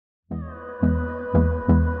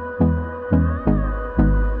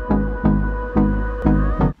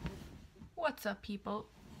What's up, people?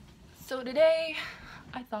 So today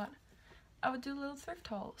I thought I would do a little thrift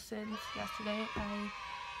haul since yesterday I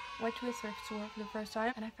went to a thrift store for the first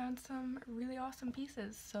time and I found some really awesome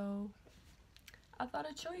pieces, so I thought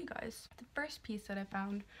I'd show you guys. The first piece that I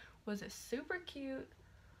found was a super cute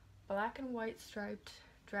black and white striped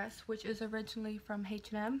dress, which is originally from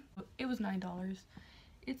H&M. It was $9.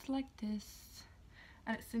 It's like this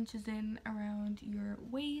and it cinches in around your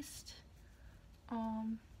waist.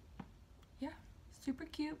 Yeah, super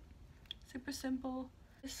cute, super simple.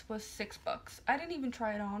 This was $6. I didn't even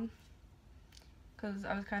try it on because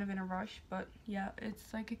I was kind of in a rush, but yeah,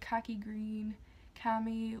 it's like a khaki green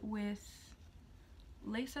cami with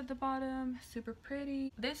lace at the bottom, super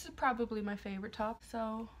pretty. This is probably my favorite top.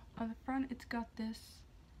 So on the front it's got this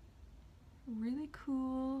really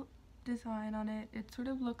cool design on it. It sort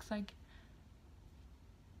of looks like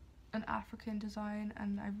an African design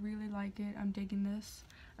and I really like it. I'm digging this.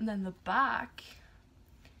 And then the back,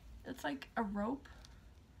 it's like a rope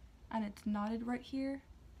and it's knotted right here.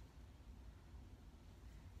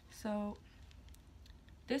 So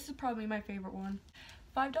this is probably my favorite one.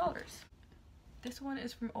 $5. This one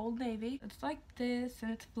is from Old Navy. It's like this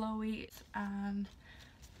and it's flowy, and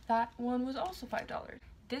that one was also $5.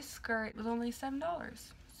 This skirt was only $7.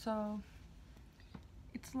 So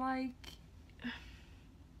it's like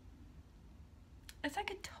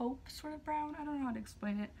a taupe sort of brown. I don't know how to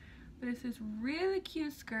explain it, but it's this really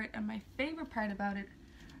cute skirt, and my favorite part about it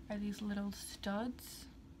are these little studs.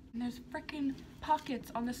 And there's freaking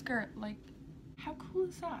pockets on the skirt. Like, how cool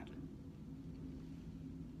is that?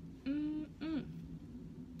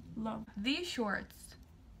 Love. These shorts,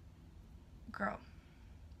 girl,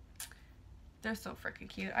 they're so freaking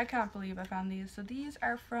cute. I can't believe I found these. So these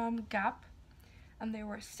are from Gap and they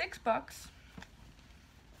were $6.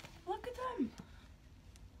 Look at them.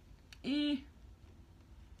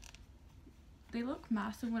 They look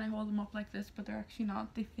massive when I hold them up like this, but they're actually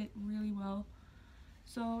not. They fit really well.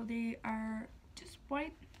 So they are just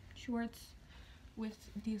white shorts with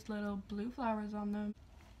these little blue flowers on them.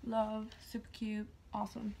 Love, super cute,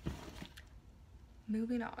 awesome.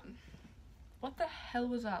 Moving on. What the hell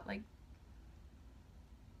was that? Like,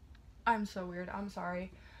 I'm so weird, I'm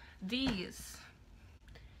sorry. This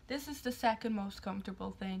is the second most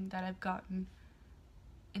comfortable thing that I've gotten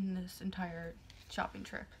in this entire shopping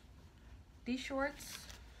trip. These shorts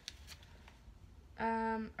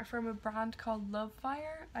are from a brand called Love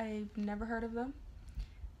Fire. I've never heard of them,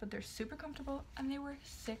 but they're super comfortable and they were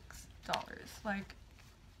 $6. Like,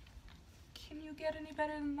 can you get any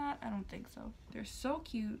better than that? I don't think so. They're so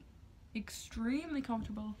cute, extremely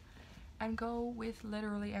comfortable, and go with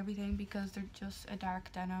literally everything because they're just a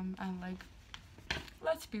dark denim, and like,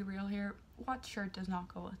 let's be real here, what shirt does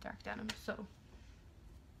not go with dark denim? So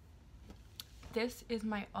this is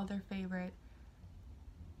my other favorite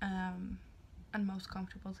and most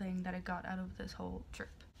comfortable thing that I got out of this whole trip.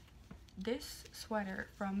 This sweater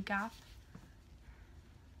from Gap,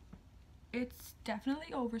 it's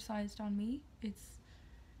definitely oversized on me. It's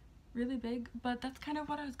really big, but that's kind of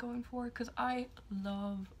what I was going for because I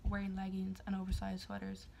love wearing leggings and oversized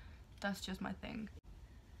sweaters. That's just my thing.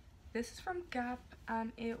 This is from Gap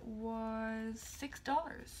and it was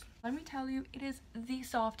 $6. Let me tell you, it is the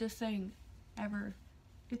softest thing ever.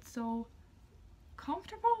 It's so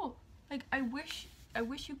comfortable. Like, I wish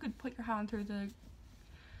you could put your hand through the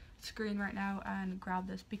screen right now and grab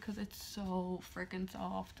this because it's so freaking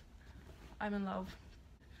soft. I'm in love.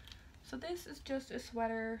 So this is just a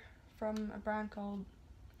sweater from a brand called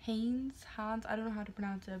Hans. I don't know how to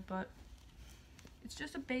pronounce it, but it's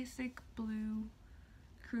just a basic blue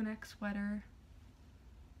crew neck sweater.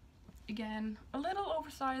 Again, a little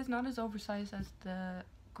oversized, not as oversized as the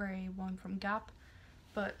grey one from Gap,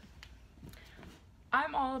 but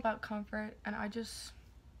I'm all about comfort, and I just,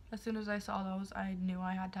 as soon as I saw those, I knew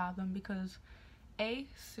I had to have them because A,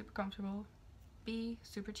 super comfortable, B,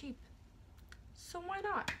 super cheap. So why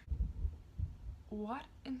not? What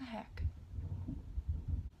in the heck?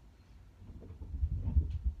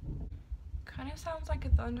 Kind of sounds like a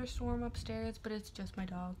thunderstorm upstairs, but it's just my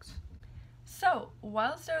dogs. So,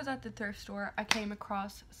 whilst I was at the thrift store, I came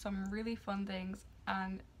across some really fun things,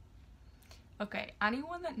 and okay,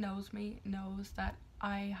 anyone that knows me knows that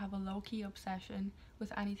I have a low-key obsession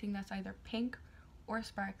with anything that's either pink or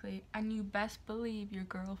sparkly, and you best believe your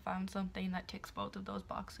girl found something that ticks both of those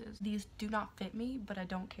boxes. These do not fit me, but I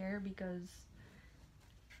don't care because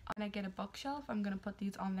when I get a bookshelf, I'm gonna put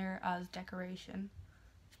these on there as decoration.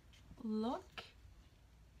 Look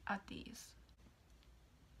at these.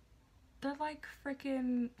 They're like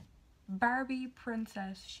freaking Barbie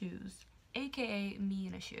princess shoes, aka me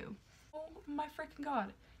in a shoe. Oh my freaking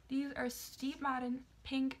god. These are Steve Madden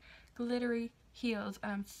pink glittery heels,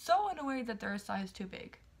 and I'm so annoyed that they're a size too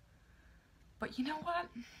big. But you know what?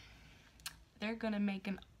 They're gonna make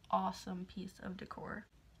an awesome piece of decor.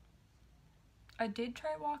 I did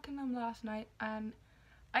try walking them last night, and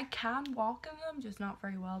I can walk in them, just not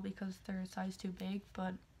very well because they're a size too big,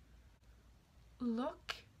 but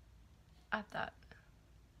look at that.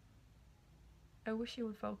 I wish it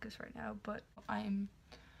would focus right now, but I'm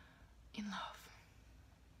in love.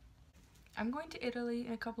 I'm going to Italy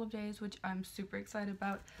in a couple of days, which I'm super excited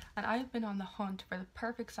about, and I've been on the hunt for the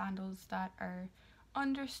perfect sandals that are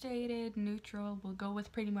understated, neutral, will go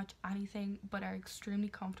with pretty much anything, but are extremely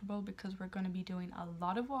comfortable because we're going to be doing a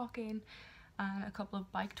lot of walking and a couple of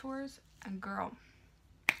bike tours. And girl,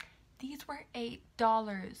 these were $8.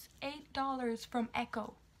 $8 from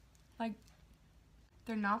Echo. Like,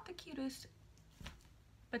 they're not the cutest,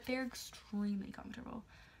 but they're extremely comfortable.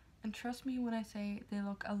 And trust me when I say they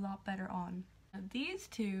look a lot better on. Now, these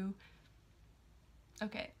two,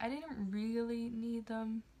 okay, I didn't really need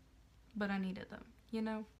them, but I needed them, you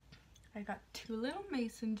know? I got two little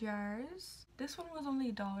mason jars. This one was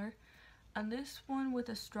only $1, and this one with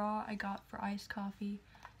a straw I got for iced coffee,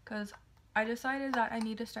 because I decided that I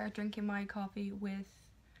need to start drinking my coffee with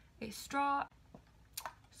a straw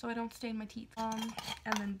so I don't stain my teeth. And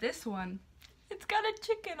then this one, it's got a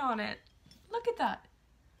chicken on it. Look at that.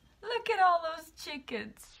 Look at all those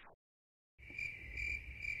chickens.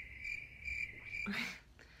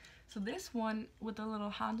 So this one with the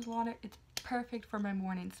little handle on it, it's perfect for my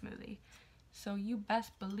morning smoothie. So you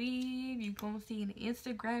best believe you're gonna see an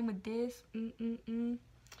Instagram with this.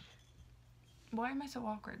 Why am I so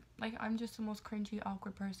awkward? Like, I'm just the most cringy,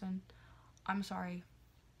 awkward person. I'm sorry.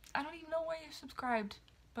 I don't even know why you're subscribed,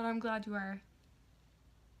 but I'm glad you are.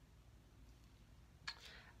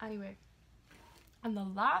 Anyway. And the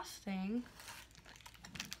last thing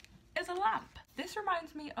is a lamp. This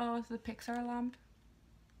reminds me of the Pixar lamp,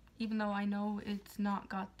 even though I know it's not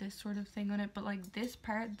got this sort of thing on it, but like this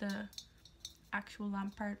part, the actual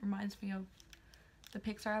lamp part, reminds me of the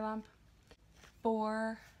Pixar lamp.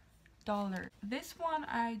 $4. This one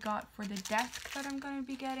I got for the desk that I'm going to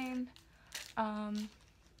be getting.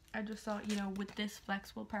 I just thought, you know, with this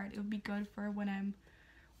flexible part, it would be good for when I'm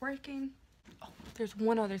working. Oh, there's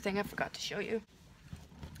one other thing I forgot to show you.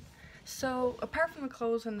 So apart from the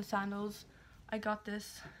clothes and the sandals, I got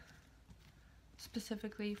this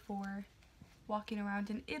specifically for walking around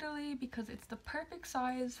in Italy because it's the perfect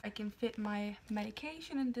size. I can fit my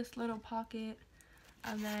medication in this little pocket,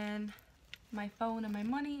 and then my phone and my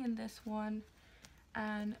money in this one,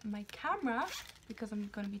 and my camera, because I'm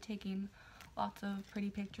going to be taking lots of pretty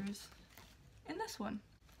pictures, in this one.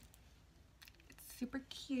 It's super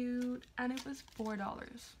cute, and it was $4.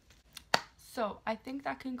 So I think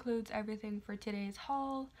that concludes everything for today's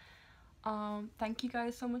haul. Thank you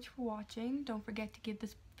guys so much for watching. Don't forget to give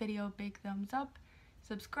this video a big thumbs up,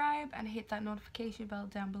 subscribe, and hit that notification bell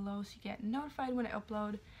down below so you get notified when I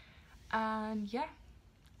upload. And yeah,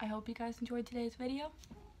 I hope you guys enjoyed today's video.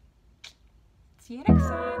 See you next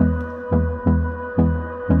time.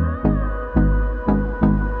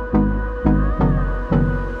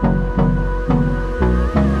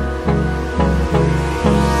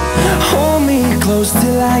 Close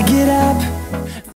till I get up.